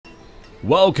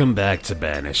Welcome back to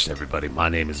Banished, everybody. My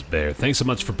name is Baer. Thanks so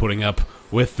much for putting up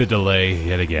with the delay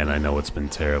yet again. I know it's been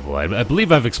terrible. I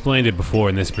believe I've explained it before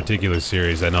in this particular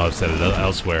series. I know I've said it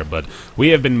elsewhere, but we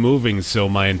have been moving, so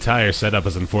my entire setup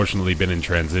has unfortunately been in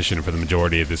transition for the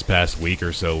majority of this past week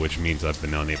or so, which means I've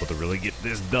been unable to really get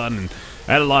this done, and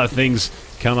I had a lot of things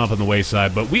come up on the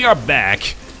wayside. But we are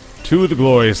back to the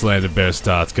glorious land of Baer,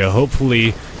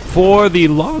 hopefully for the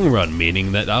long run,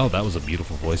 meaning that, oh, that was a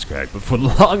beautiful voice crack, but for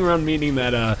the long run, meaning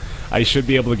that I should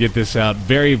be able to get this out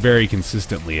very, very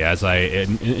consistently, as I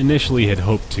initially had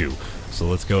hoped to. So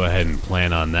let's go ahead and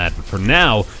plan on that. But for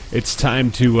now, it's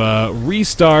time to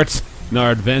restart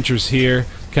our adventures here,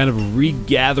 kind of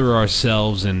regather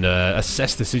ourselves and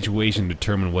assess the situation,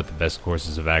 determine what the best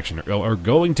courses of action are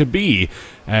going to be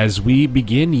as we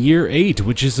begin year 8,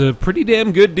 which is a pretty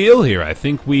damn good deal here. I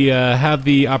think we have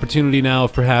the opportunity now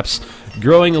of perhaps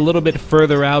growing a little bit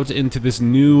further out into this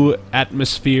new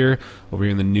atmosphere over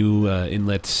here in the new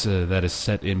inlet that is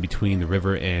set in between the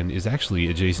river and is actually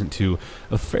adjacent to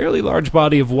a fairly large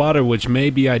body of water, which may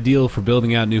be ideal for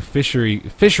building out new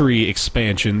fishery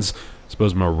expansions. I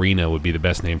suppose marina would be the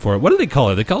best name for it. What do they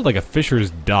call it? They call it like a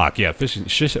fisher's dock. Yeah,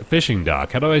 fishing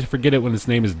dock. How do I forget it when its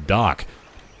name is dock?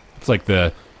 It's like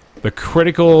the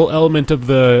critical element of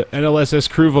the NLSS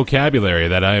crew vocabulary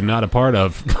that I am not a part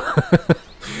of.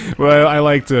 Well, I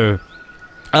like to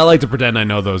pretend I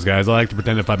know those guys. I like to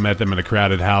pretend if I met them in a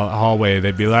crowded hallway,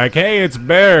 they'd be like, "Hey, it's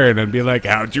Baer," and I'd be like,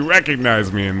 "How'd you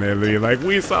recognize me?" And they'd be like,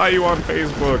 "We saw you on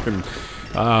Facebook," and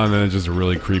then it's just a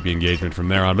really creepy engagement from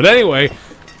there on. But anyway,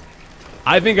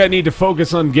 I think I need to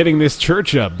focus on getting this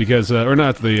church up, because, or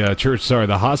not the church, sorry,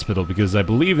 the hospital, because I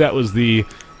believe that was the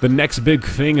next big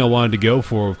thing I wanted to go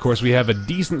for. Of course, we have a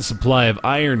decent supply of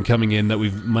iron coming in that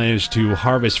we've managed to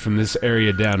harvest from this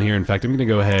area down here. In fact, I'm going to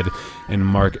go ahead and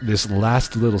mark this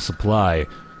last little supply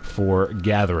for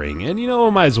gathering. And, you know,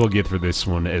 I might as well get for this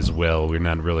one as well. We're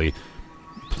not really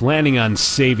planning on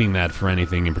saving that for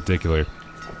anything in particular.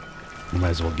 We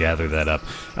might as well gather that up.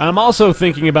 I'm also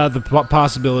thinking about the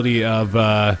possibility of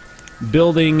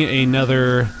building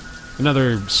another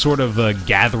sort of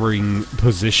gathering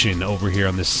position over here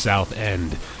on this south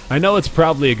end. I know it's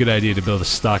probably a good idea to build a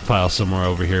stockpile somewhere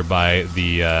over here by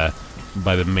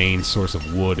the main source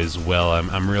of wood as well.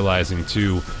 I'm realizing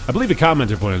too. I believe the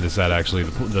commenter pointed this out actually.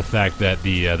 The fact that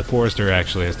the forester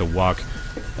actually has to walk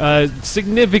a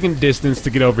significant distance to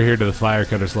get over here to the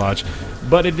Firecutter's Lodge,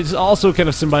 but it is also kind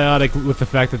of symbiotic with the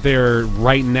fact that they're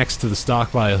right next to the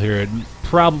stockpile here. It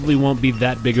probably won't be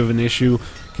that big of an issue,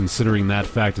 considering that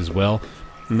fact as well.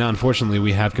 Now, unfortunately,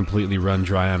 we have completely run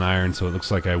dry on iron, so it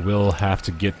looks like I will have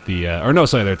to get the... or no,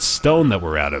 sorry, that's stone that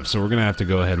we're out of, so we're going to have to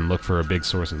go ahead and look for a big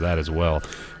source of that as well,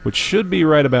 which should be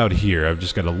right about here. I've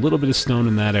just got a little bit of stone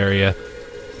in that area.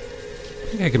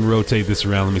 I think I can rotate this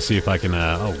around. Let me see if I can...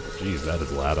 oh, geez, that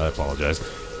is loud. I apologize.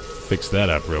 Fix that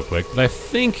up real quick. But I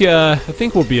think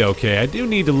we'll be okay. I do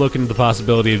need to look into the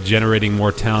possibility of generating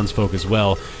more townsfolk as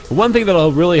well. One thing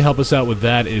that'll really help us out with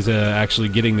that is actually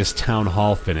getting this town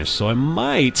hall finished. So I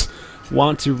might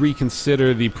want to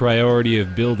reconsider the priority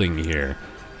of building here.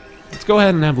 Let's go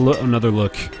ahead and have another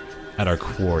look at our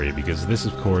quarry, because this,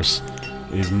 of course,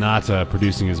 is not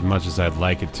producing as much as I'd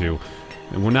like it to.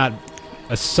 And we're not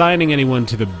assigning anyone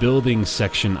to the building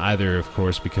section either, of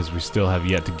course, because we still have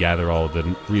yet to gather all of the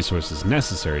resources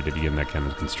necessary to begin that kind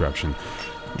of construction.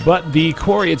 But the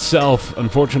quarry itself,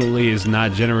 unfortunately, is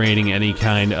not generating any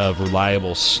kind of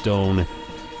reliable stone.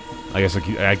 I guess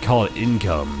I'd call it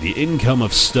income. The income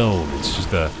of stone. It's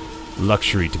just a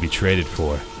luxury to be traded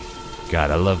for.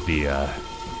 God, I love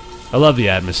the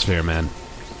atmosphere, man.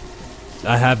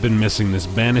 I have been missing this.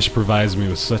 Banished provides me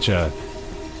with such a...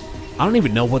 I don't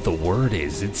even know what the word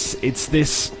is. It's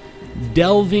this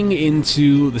delving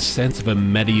into the sense of a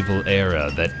medieval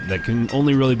era that can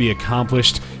only really be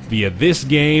accomplished via this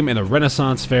game and a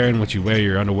Renaissance fair in which you wear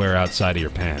your underwear outside of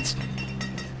your pants.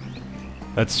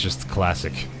 That's just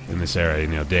classic in this era, you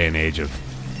know, day and age of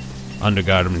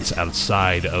undergarments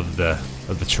outside of the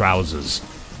trousers.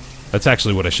 That's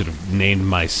actually what I should have named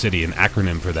my city, an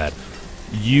acronym for that.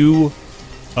 UOOTT.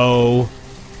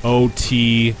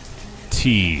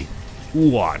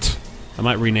 What? I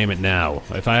might rename it now.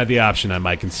 If I had the option, I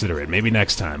might consider it. Maybe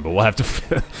next time, but we'll have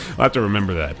to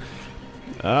remember that.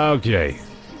 Okay.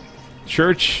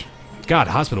 Church. God,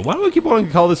 hospital. Why do I keep wanting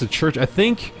to call this a church? I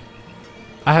think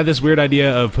I had this weird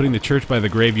idea of putting the church by the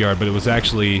graveyard, but it was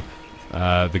actually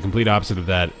the complete opposite of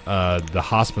that. The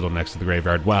hospital next to the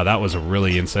graveyard. Wow, that was a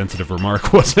really insensitive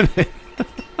remark, wasn't it?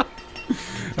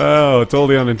 Oh,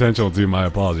 totally unintentional too. My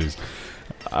apologies.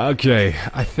 Okay,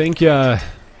 I think we're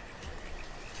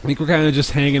kind of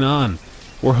just hanging on.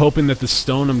 we're hoping that the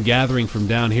stone I'm gathering from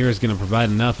down here is going to provide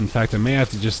enough. In fact, I may have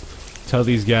to just tell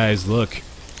these guys, look,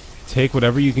 take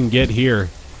whatever you can get here.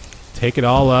 Take it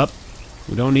all up.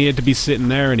 We don't need it to be sitting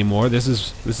there anymore. This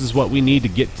is what we need to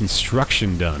get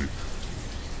construction done.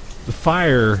 The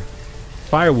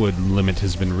firewood limit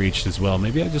has been reached as well.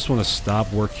 Maybe I just want to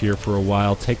stop work here for a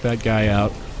while, take that guy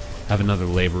out, have another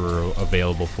laborer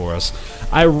available for us.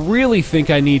 I really think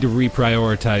I need to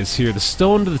reprioritize here. The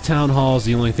stone to the town hall is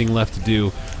the only thing left to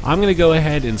do. I'm going to go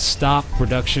ahead and stop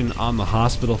production on the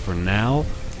hospital for now.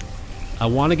 I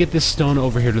want to get this stone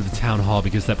over here to the town hall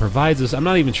because that provides us... I'm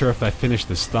not even sure if I finished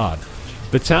this thought.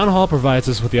 The town hall provides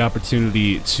us with the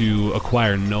opportunity to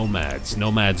acquire nomads.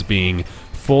 Nomads being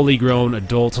fully grown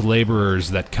adult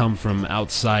laborers that come from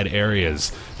outside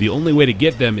areas. The only way to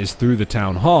get them is through the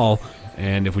town hall,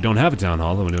 and if we don't have a town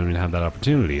hall, then we don't even have that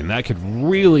opportunity. And that could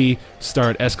really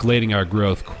start escalating our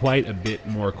growth quite a bit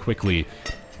more quickly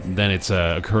than it's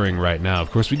occurring right now.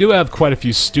 Of course, we do have quite a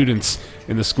few students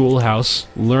in the schoolhouse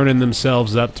learning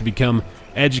themselves up to become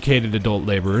educated adult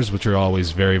laborers, which are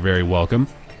always very, very welcome.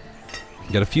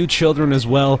 Got a few children as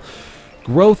well.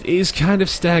 Growth is kind of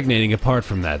stagnating apart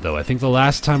from that, though. I think the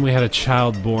last time we had a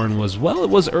child born was, well, it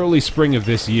was early spring of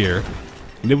this year.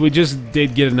 And we just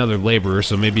did get another laborer,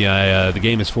 so maybe the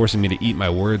game is forcing me to eat my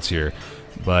words here.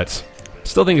 But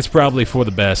still think it's probably for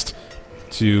the best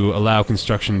to allow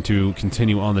construction to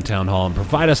continue on the town hall and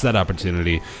provide us that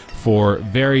opportunity for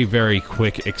very, very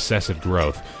quick, excessive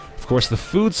growth. Of course, the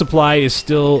food supply is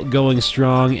still going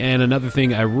strong, and another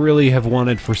thing I really have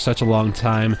wanted for such a long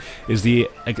time is the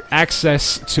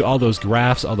access to all those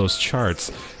graphs, all those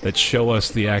charts that show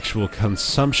us the actual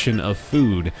consumption of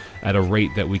food at a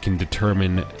rate that we can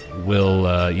determine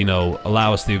will, you know,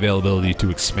 allow us the availability to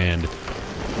expand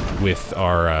with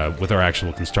our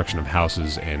actual construction of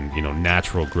houses and, you know,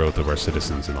 natural growth of our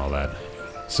citizens and all that.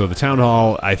 So the town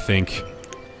hall, I think,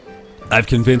 I've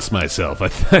convinced myself. I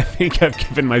think I've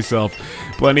given myself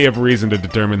plenty of reason to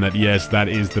determine that yes, that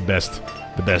is the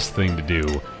best thing to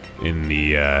do in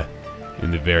the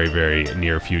very, very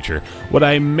near future. What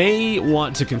I may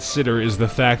want to consider is the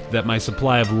fact that my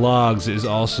supply of logs is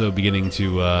also beginning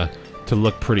to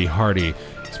look pretty hardy,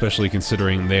 especially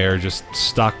considering they're just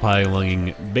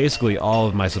stockpiling basically all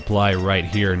of my supply right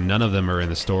here. None of them are in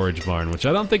the storage barn, which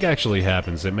I don't think actually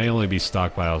happens. It may only be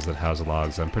stockpiles that house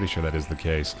logs. I'm pretty sure that is the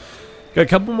case. Got a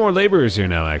couple more laborers here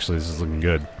now, actually. This is looking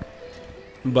good.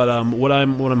 But what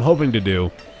I'm hoping to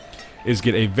do is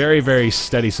get a very, very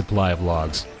steady supply of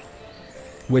logs,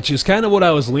 which is kind of what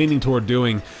I was leaning toward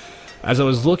doing. As I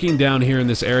was looking down here in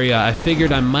this area, I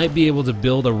figured I might be able to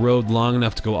build a road long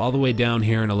enough to go all the way down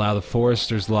here and allow the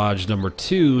Forester's Lodge number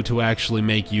 2 to actually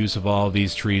make use of all of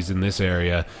these trees in this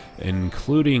area,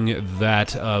 including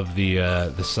that of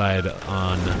the side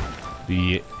on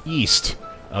the east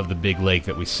of the big lake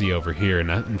that we see over here. And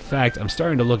in fact, I'm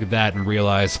starting to look at that and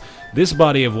realize this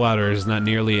body of water is not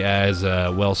nearly as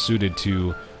well suited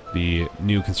to the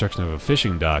new construction of a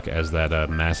fishing dock as that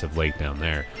massive lake down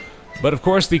there. But of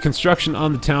course, the construction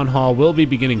on the town hall will be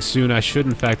beginning soon. I should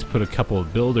in fact put a couple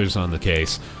of builders on the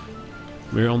case.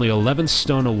 We're only 11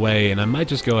 stone away, and I might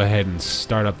just go ahead and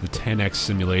start up the 10x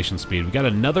simulation speed. We got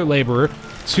another laborer,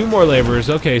 2 more laborers.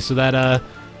 Okay, so that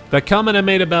comment I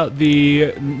made about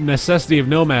the necessity of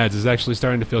nomads is actually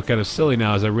starting to feel kind of silly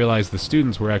now, as I realize the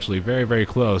students were actually very, very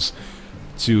close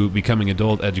to becoming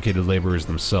adult educated laborers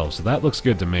themselves. So that looks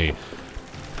good to me.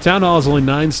 Town hall is only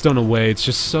 9 stone away. It's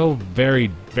just so very,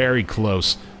 very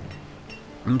close.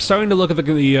 I'm starting to look at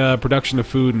the production of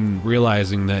food and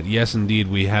realizing that, yes, indeed,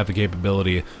 we have the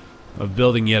capability of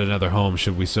building yet another home,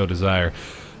 should we so desire.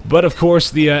 But, of course,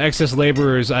 the excess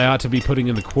laborers I ought to be putting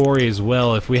in the quarry as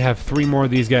well. If we have 3 more of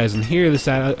these guys in here, this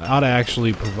ought to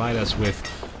actually provide us with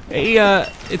a...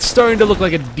 it's starting to look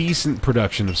like a decent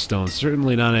production of stone.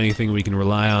 Certainly not anything we can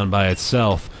rely on by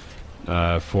itself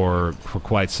for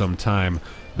quite some time.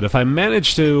 But if I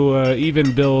manage to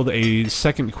even build a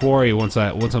second quarry once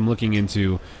I'm looking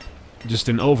into just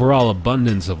an overall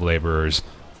abundance of laborers,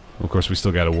 of course we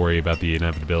still got to worry about the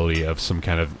inevitability of some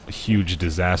kind of huge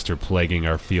disaster plaguing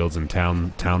our fields and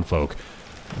townfolk.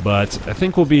 But I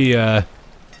think we'll be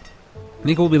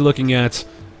looking at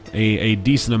a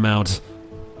decent amount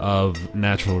of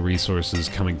natural resources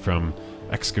coming from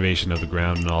excavation of the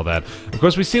ground and all that. Of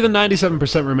course, we see the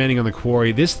 97% remaining on the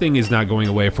quarry. This thing is not going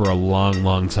away for a long,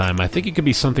 long time. I think it could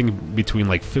be something between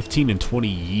like 15 and 20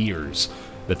 years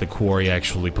that the quarry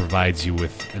actually provides you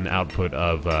with an output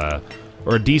of,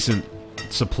 or a decent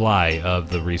supply of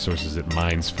the resources it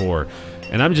mines for.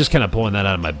 And I'm just kind of pulling that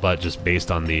out of my butt just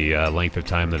based on the length of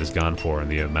time that it's gone for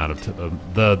and the amount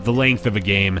of the length of a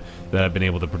game that I've been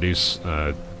able to produce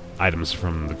items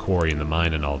from the quarry and the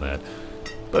mine and all that.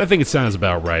 But I think it sounds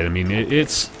about right. I mean,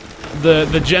 it's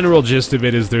the general gist of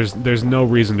it is there's no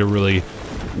reason to really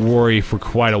worry for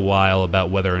quite a while about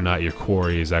whether or not your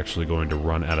quarry is actually going to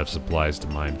run out of supplies to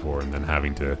mine for, and then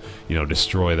having to, you know,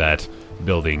 destroy that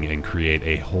building and create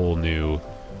a whole new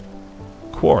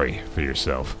quarry for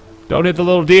yourself. Don't hit the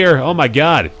little deer. Oh my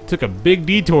god. Took a big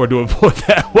detour to avoid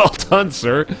that. Well done,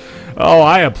 sir. Oh,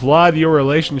 I applaud your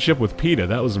relationship with PETA.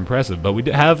 That was impressive. But we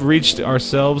have reached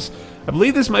ourselves... I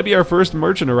believe this might be our first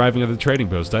merchant arriving at the trading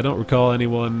post. I don't recall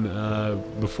anyone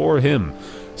before him.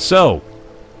 So,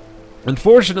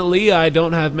 unfortunately, I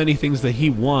don't have many things that he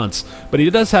wants, but he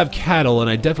does have cattle, and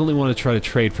I definitely want to try to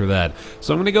trade for that.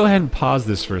 So I'm going to go ahead and pause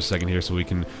this for a second here so we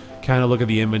can kind of look at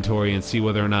the inventory and see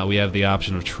whether or not we have the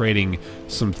option of trading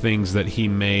some things that he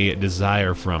may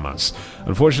desire from us.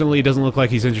 Unfortunately, it doesn't look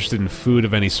like he's interested in food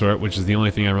of any sort, which is the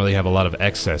only thing I really have a lot of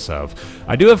excess of.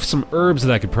 I do have some herbs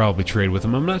that I could probably trade with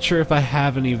him. I'm not sure if I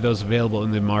have any of those available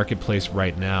in the marketplace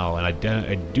right now, and I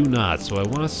do not, so I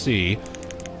want to see.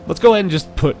 Let's go ahead and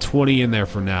just put 20 in there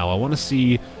for now. I want to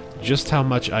see just how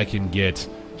much I can get,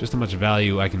 just how much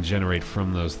value I can generate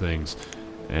from those things,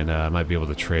 and I might be able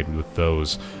to trade with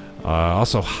those.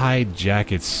 Also, hide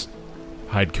jackets,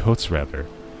 hide coats rather,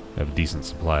 I have a decent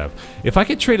supply of. If I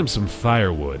could trade him some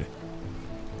firewood,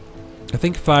 I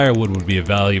think firewood would be a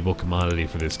valuable commodity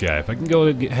for this guy. If I can go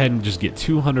ahead and just get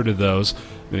 200 of those,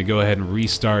 I'm going to go ahead and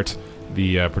restart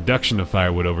the production of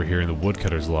firewood over here in the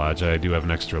woodcutter's lodge. I do have an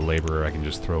extra laborer I can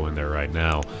just throw in there right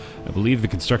now. I believe the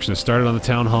construction has started on the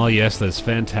town hall. Yes, that is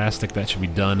fantastic. That should be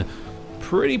done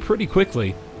pretty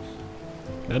quickly.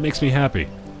 That makes me happy.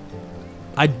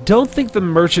 I don't think the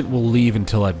merchant will leave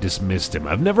until I've dismissed him.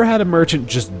 I've never had a merchant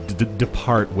just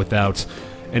depart without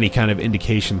any kind of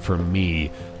indication from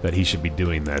me that he should be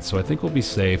doing that. So I think we'll be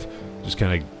safe, just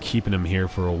kind of keeping him here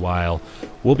for a while.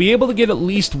 We'll be able to get at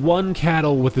least one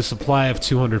cattle with the supply of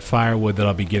 200 firewood that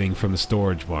I'll be getting from the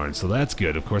storage barn, so that's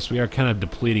good. Of course, we are kind of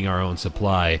depleting our own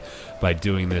supply by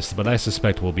doing this, but I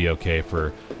suspect we'll be okay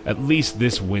for at least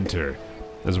this winter.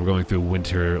 As we're going through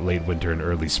winter, late winter, and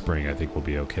early spring, I think we'll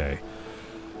be okay.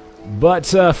 But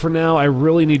for now, I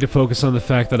really need to focus on the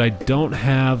fact that I don't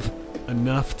have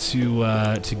enough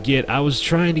to get. I was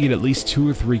trying to get at least 2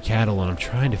 or 3 cattle, and I'm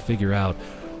trying to figure out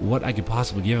what I could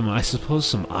possibly give him. I suppose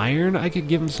some iron. I could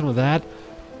give him some of that.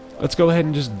 Let's go ahead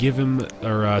and just give him,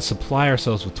 or supply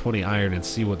ourselves with 20 iron and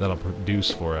see what that'll produce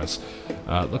for us.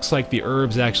 Looks like the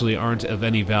herbs actually aren't of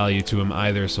any value to him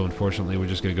either, so unfortunately we're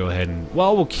just going to go ahead and,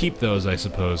 well, we'll keep those, I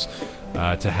suppose,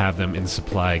 to have them in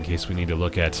supply in case we need to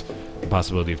look at the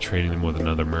possibility of trading them with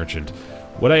another merchant.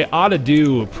 What I ought to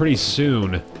do pretty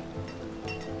soon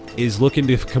is look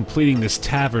into completing this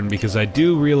tavern, because I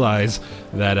do realize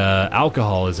that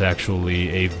alcohol is actually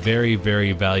a very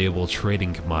valuable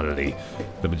trading commodity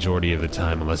the majority of the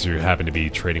time, unless you happen to be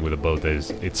trading with a boat that is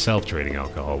itself trading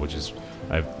alcohol, which is,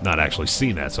 I've not actually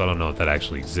seen that, so I don't know if that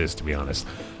actually exists, to be honest.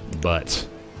 But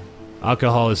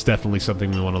alcohol is definitely something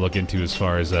we want to look into as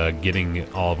far as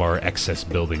getting all of our excess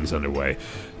buildings underway.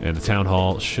 And the town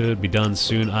hall should be done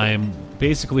soon. I am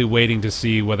basically waiting to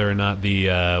see whether or not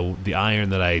the iron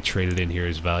that I traded in here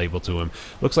is valuable to him.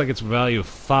 Looks like it's a value of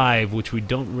 5, which we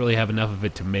don't really have enough of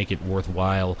it to make it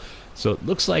worthwhile. So it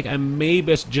looks like I may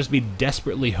just be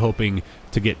desperately hoping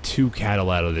to get 2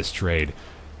 cattle out of this trade.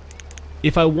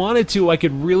 If I wanted to, I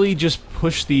could really just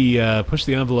push the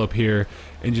envelope here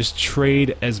and just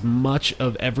trade as much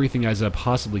of everything as I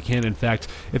possibly can. In fact,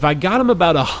 if I got him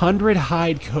about 100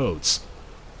 hide coats,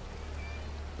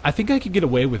 I think I could get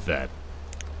away with that.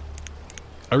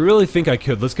 I really think I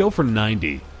could. Let's go for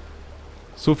 90.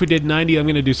 So if we did 90, I'm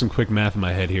going to do some quick math in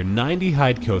my head here. 90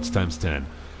 hide coats times 10.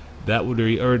 That would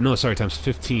be, or no, sorry, times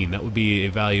 15. That would be a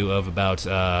value of about,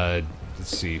 let's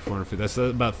see, 450. That's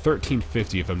about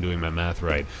 1350 if I'm doing my math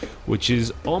right, which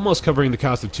is almost covering the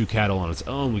cost of 2 cattle on its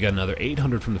own. We got another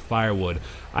 800 from the firewood.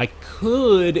 I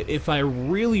could, if I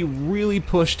really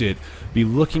pushed it, be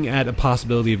looking at a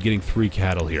possibility of getting 3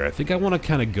 cattle here. I think I want to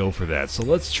kind of go for that. So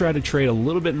let's try to trade a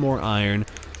little bit more iron.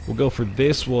 We'll go for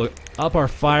this. We'll up our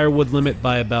firewood limit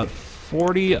by about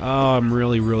 40. Oh, I'm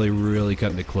really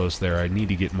cutting it close there. I need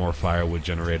to get more firewood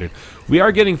generated. We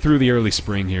are getting through the early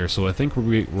spring here, so I think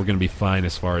we're going to be fine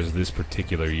as far as this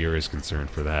particular year is concerned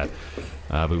for that.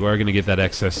 But we are going to get that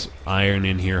excess iron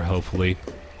in here, hopefully.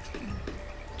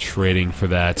 Trading for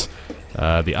that.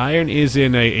 The iron is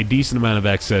in a decent amount of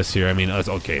excess here. I mean, it's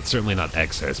okay, it's certainly not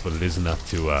excess, but it is enough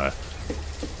to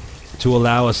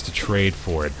allow us to trade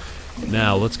for it.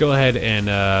 Now, let's go ahead and,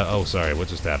 oh, sorry, what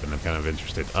just happened? I'm kind of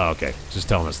interested. Oh, okay, just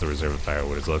telling us the reserve of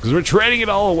firewood is low, because we're trading it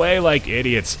all away like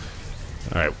idiots.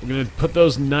 Alright, we're going to put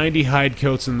those 90 hide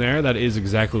coats in there. That is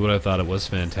exactly what I thought it was.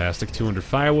 Fantastic. 200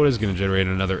 firewood is going to generate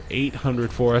another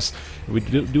 800 for us. We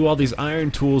do all these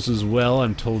iron tools as well.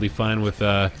 I'm totally fine with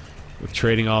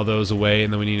trading all those away.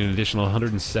 And then we need an additional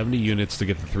 170 units to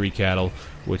get the 3 cattle,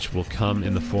 which will come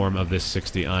in the form of this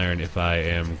 60 iron if I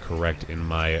am correct in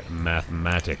my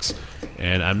mathematics.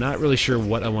 And I'm not really sure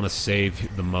what I want to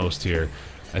save the most here.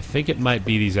 I think it might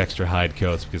be these extra hide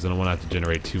coats because I don't want to have to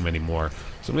generate too many more.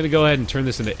 So I'm going to go ahead and turn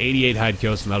this into 88 hide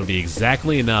coats, and that'll be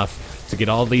exactly enough to get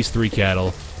all these 3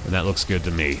 cattle, and that looks good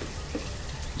to me.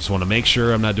 Just want to make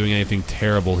sure I'm not doing anything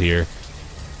terrible here.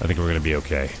 I think we're going to be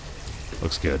okay.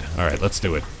 Looks good. Alright, let's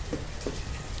do it.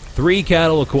 3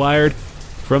 cattle acquired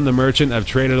from the merchant. I've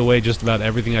traded away just about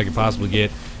everything I could possibly get.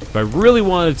 If I really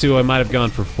wanted to, I might have gone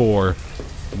for 4.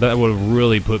 That would have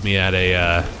really put me at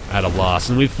a loss.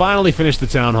 And we finally finished the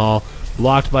town hall,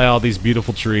 blocked by all these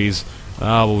beautiful trees.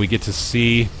 Well, we get to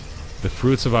see the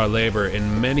fruits of our labor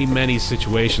in many, many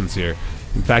situations here.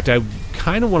 In fact, I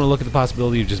kind of want to look at the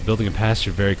possibility of just building a pasture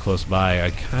very close by.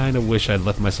 I kind of wish I'd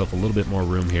left myself a little bit more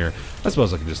room here. I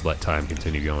suppose I can just let time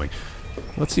continue going.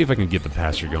 Let's see if I can get the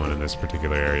pasture going in this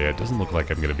particular area. It doesn't look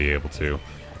like I'm going to be able to.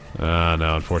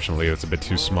 No, unfortunately, it's a bit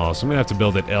too small, so I'm going to have to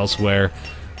build it elsewhere.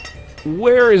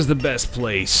 Where is the best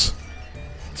place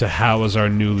to house our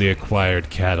newly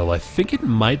acquired cattle? I think it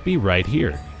might be right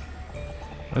here.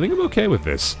 I think I'm okay with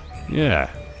this. Yeah.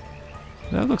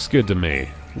 That looks good to me.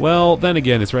 Well, then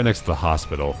again, it's right next to the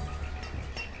hospital.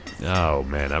 Oh,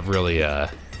 man, I've really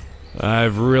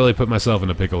put myself in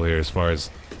a pickle here as far as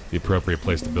the appropriate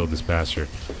place to build this pasture.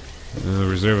 The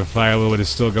reserve of firewood is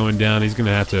still going down. He's going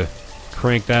to have to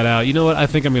crank that out. You know what? I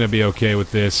think I'm going to be okay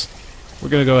with this. We're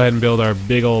going to go ahead and build our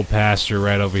big old pasture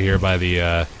right over here by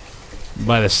the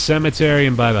cemetery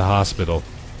and by the hospital.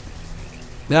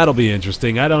 That'll be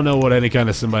interesting. I don't know what any kind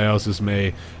of symbiosis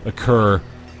may occur,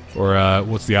 or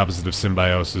what's the opposite of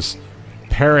symbiosis?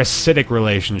 Parasitic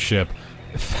relationship.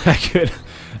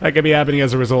 That could be happening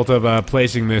as a result of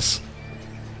placing this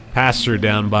pasture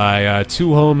down by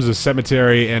 2 homes, a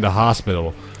cemetery, and a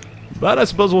hospital. But I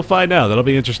suppose we'll find out. That'll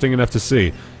be interesting enough to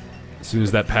see. As soon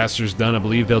as that pasture's done, I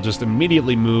believe they'll just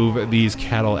immediately move these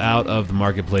cattle out of the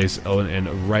marketplace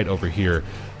and right over here.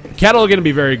 Cattle are going to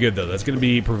be very good, though. That's going to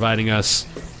be providing us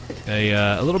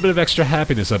a little bit of extra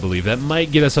happiness, I believe. That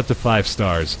might get us up to 5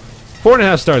 stars.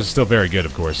 4.5 stars is still very good,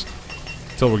 of course.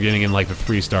 Until we're getting in, like, the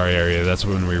 3-star area, that's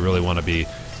when we really want to be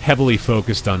heavily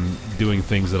focused on doing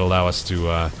things that allow us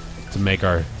to make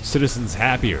our citizens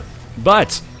happier.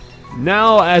 But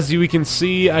now, as we can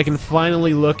see, I can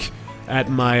finally look at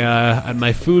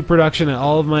my food production and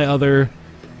all of my other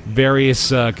various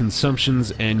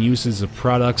consumptions and uses of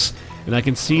products, and I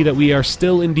can see that we are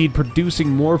still indeed producing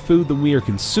more food than we are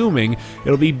consuming.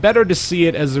 It'll be better to see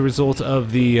it as a result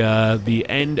of the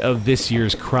end of this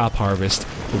year's crop harvest.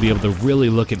 We'll be able to really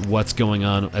look at what's going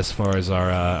on as far as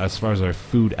our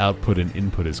food output and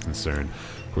input is concerned.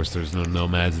 Of course, there's no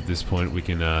nomads at this point. We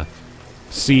can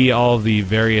see all of the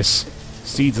various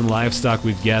seeds and livestock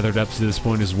we've gathered up to this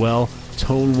point as well.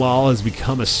 Tonewall has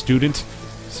become a student.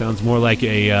 Sounds more like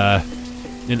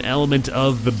an element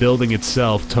of the building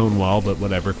itself, Tonewall, but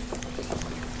whatever.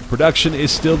 Production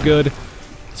is still good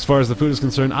as far as the food is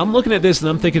concerned. I'm looking at this and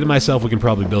I'm thinking to myself, we can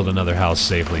probably build another house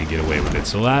safely and get away with it.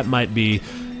 So that might be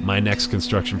my next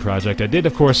construction project. I did,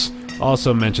 of course,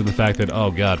 also mention the fact that,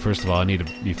 oh god, first of all, I need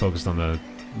to be focused on the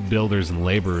builders and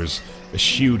laborers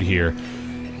eschewed here.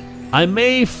 I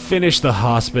may finish the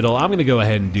hospital. I'm going to go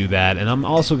ahead and do that, and I'm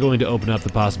also going to open up the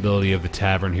possibility of the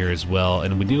tavern here as well,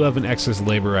 and we do have an excess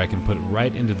labor I can put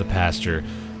right into the pasture,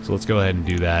 so let's go ahead and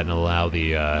do that and allow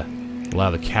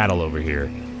the cattle over here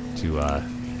to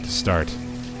start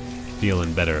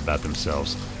feeling better about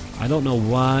themselves. I don't know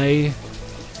why.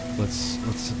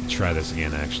 Let's try this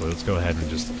again, actually. Let's go ahead and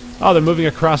just... Oh, they're moving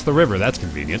across the river. That's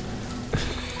convenient.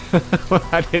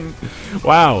 I didn't...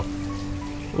 Wow.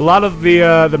 A lot of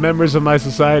the members of my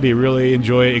society really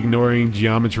enjoy ignoring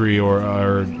geometry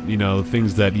or you know,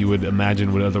 things that you would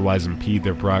imagine would otherwise impede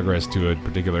their progress to a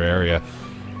particular area.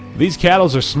 These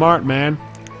cattles are smart, man.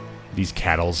 These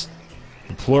cattles.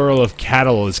 The plural of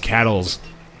cattle is cattles.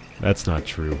 That's not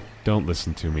true. Don't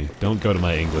listen to me. Don't go to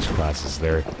my English classes.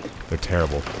 They're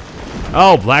terrible.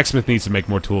 Oh, blacksmith needs to make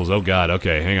more tools. Oh god.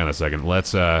 Okay, hang on a second.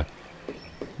 Let's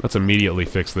immediately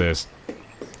fix this.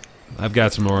 I've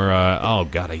got some more, oh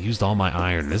god, I used all my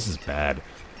iron. This is bad.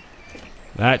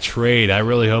 That trade, I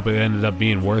really hope it ended up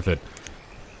being worth it.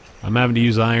 I'm having to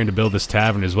use iron to build this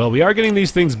tavern as well. We are getting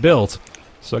these things built,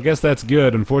 so I guess that's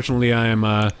good. Unfortunately,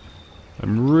 I'm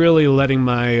really letting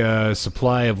my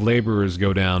supply of laborers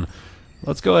go down.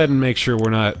 Let's go ahead and make sure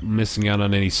we're not missing out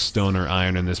on any stone or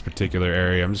iron in this particular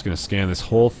area. I'm just going to scan this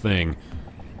whole thing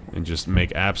and just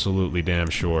make absolutely damn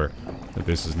sure that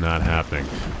this is not happening.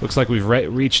 Looks like we've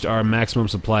reached our maximum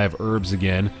supply of herbs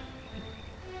again.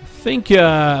 I think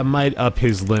I might up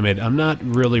his limit. I'm not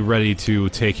really ready to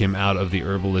take him out of the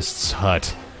herbalist's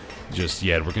hut just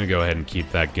yet. We're going to go ahead and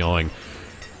keep that going.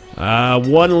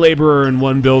 One laborer and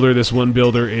one builder. This one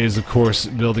builder is, of course,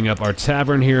 building up our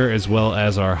tavern here as well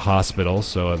as our hospital,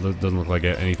 so it doesn't look like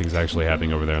anything's actually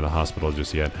happening over there in the hospital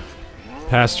just yet.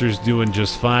 Pastor's doing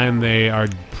just fine. They are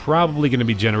probably going to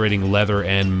be generating leather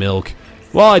and milk.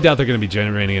 Well, I doubt they're going to be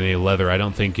generating any leather. I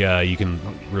don't think you can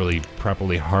really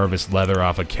properly harvest leather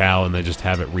off a cow and then just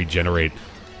have it regenerate.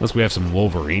 Unless we have some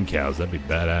Wolverine cows. That'd be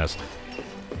badass.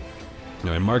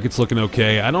 Anyway, market's looking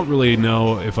okay. I don't really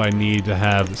know if I need to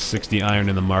have 60 iron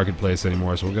in the marketplace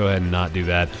anymore, so we'll go ahead and not do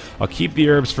that. I'll keep the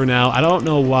herbs for now. I don't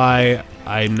know why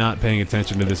I'm not paying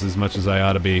attention to this as much as I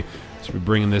ought to be. So we're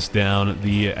bringing this down.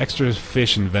 The extra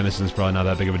fish and venison is probably not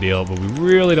that big of a deal, but we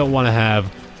really don't want to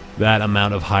have that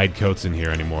amount of hide coats in here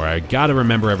anymore. I gotta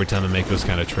remember every time I make those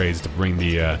kind of trades to bring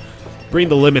the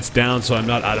limits down so I'm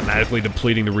not automatically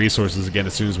depleting the resources again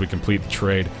as soon as we complete the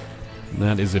trade.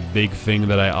 That is a big thing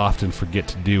that I often forget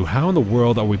to do. How in the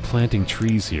world are we planting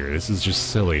trees here? This is just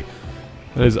silly.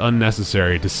 That is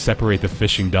unnecessary to separate the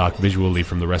fishing dock visually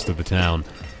from the rest of the town.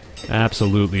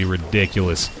 Absolutely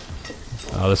ridiculous.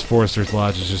 This Forester's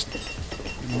Lodge is just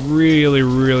really,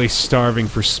 really starving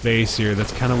for space here.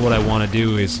 That's kind of what I want to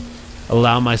do, is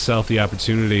allow myself the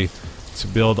opportunity to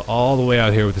build all the way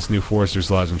out here with this new Forester's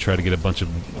Lodge and try to get a bunch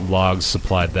of logs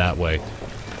supplied that way.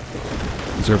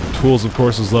 Reserve tools, of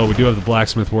course, is low. We do have the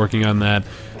blacksmith working on that.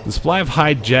 The supply of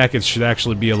hide jackets should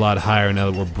actually be a lot higher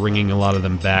now that we're bringing a lot of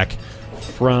them back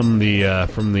from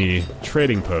the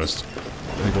trading post.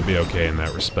 I think we'll be okay in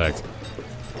that respect.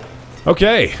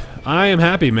 Okay, I am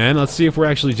happy, man. Let's see if we're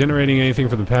actually generating anything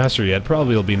for the pasture yet.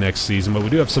 Probably will be next season, but we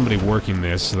do have somebody working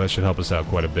this, so that should help us out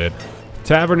quite a bit.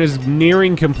 Tavern is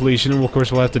nearing completion, and of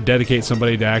course we'll have to dedicate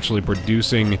somebody to actually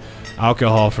producing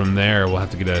alcohol from there. We'll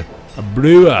have to get a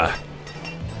brewer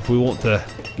if we want to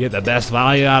get the best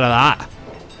value out of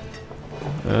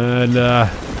that. And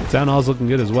town hall's looking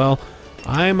good as well.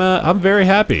 I'm very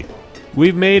happy.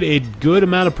 We've made a good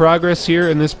amount of progress here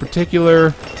in this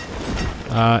particular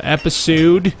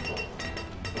episodial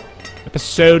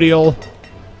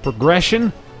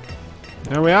progression.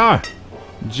 There we are,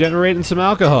 generating some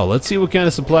alcohol. Let's see what kind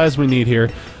of supplies we need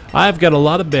here. I've got a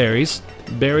lot of berries.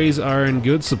 Berries are in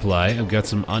good supply. I've got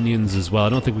some onions as well. I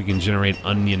don't think we can generate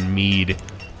onion mead.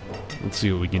 Let's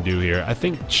see what we can do here. I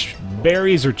think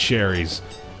berries or cherries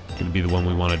going to be the one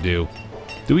we want to do.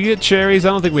 Do we get cherries? I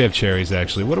don't think we have cherries,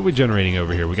 actually. What are we generating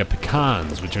over here? We got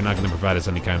pecans, which are not going to provide us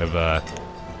any kind of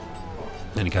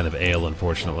ale,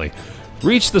 unfortunately.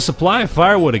 Reach the supply of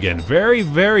firewood again. Very,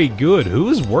 very good. Who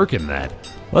is working that?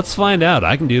 Let's find out.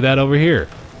 I can do that over here.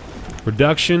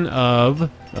 Production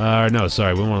of... no,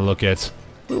 sorry. We want to look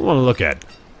at...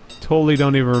 Totally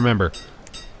don't even remember.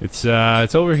 It's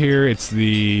over here. It's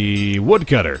the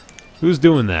woodcutter. Who's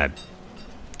doing that?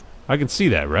 I can see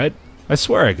that, right? I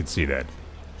swear I can see that.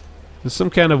 There's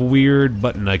some kind of weird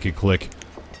button I could click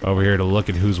over here to look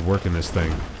at who's working this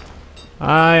thing.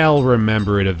 I'll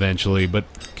remember it eventually, but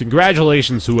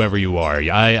congratulations, whoever you are.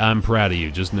 I'm proud of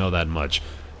you. Just know that much.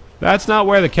 That's not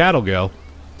where the cattle go.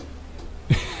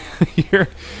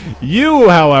 You,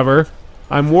 however,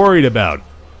 I'm worried about.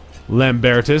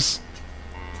 Lambertus.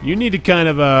 You need to kind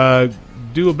of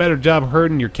do a better job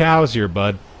herding your cows here,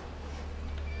 bud.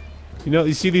 You know,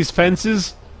 you see these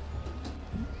fences?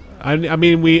 I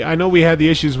mean, I know we had the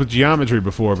issues with geometry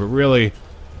before, but really,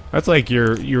 that's like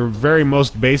your very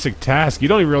most basic task. You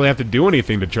don't even really have to do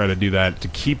anything to try to do that, to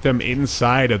keep them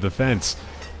inside of the fence.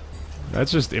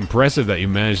 That's just impressive that you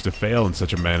managed to fail in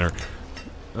such a manner.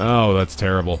 Oh, that's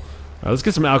terrible. Let's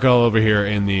get some alcohol over here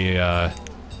in the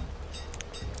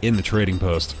trading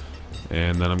post.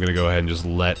 And then I'm gonna go ahead and just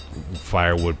let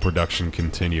firewood production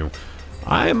continue.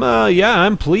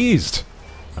 I'm pleased.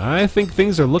 I think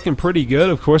things are looking pretty good.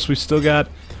 Of course, we've still got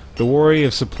the worry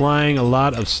of supplying a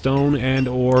lot of stone and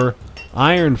or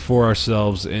iron for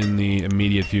ourselves in the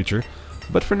immediate future.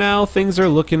 But for now, things are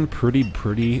looking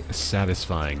pretty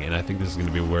satisfying, and I think this is going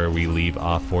to be where we leave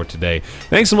off for today.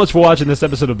 Thanks so much for watching this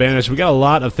episode of Banished. We got a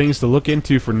lot of things to look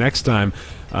into for next time.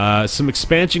 Some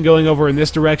expansion going over in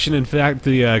this direction. In fact,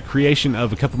 the creation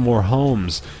of a couple more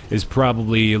homes is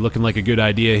probably looking like a good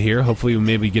idea here. Hopefully we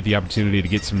maybe get the opportunity to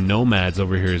get some nomads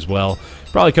over here as well.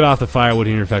 Probably cut off the firewood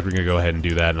here. In fact, we're going to go ahead and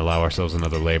do that and allow ourselves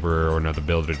another laborer or another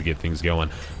builder to get things going.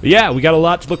 But yeah, we got a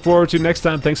lot to look forward to next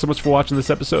time. Thanks so much for watching this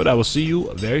episode. I will see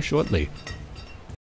you very shortly.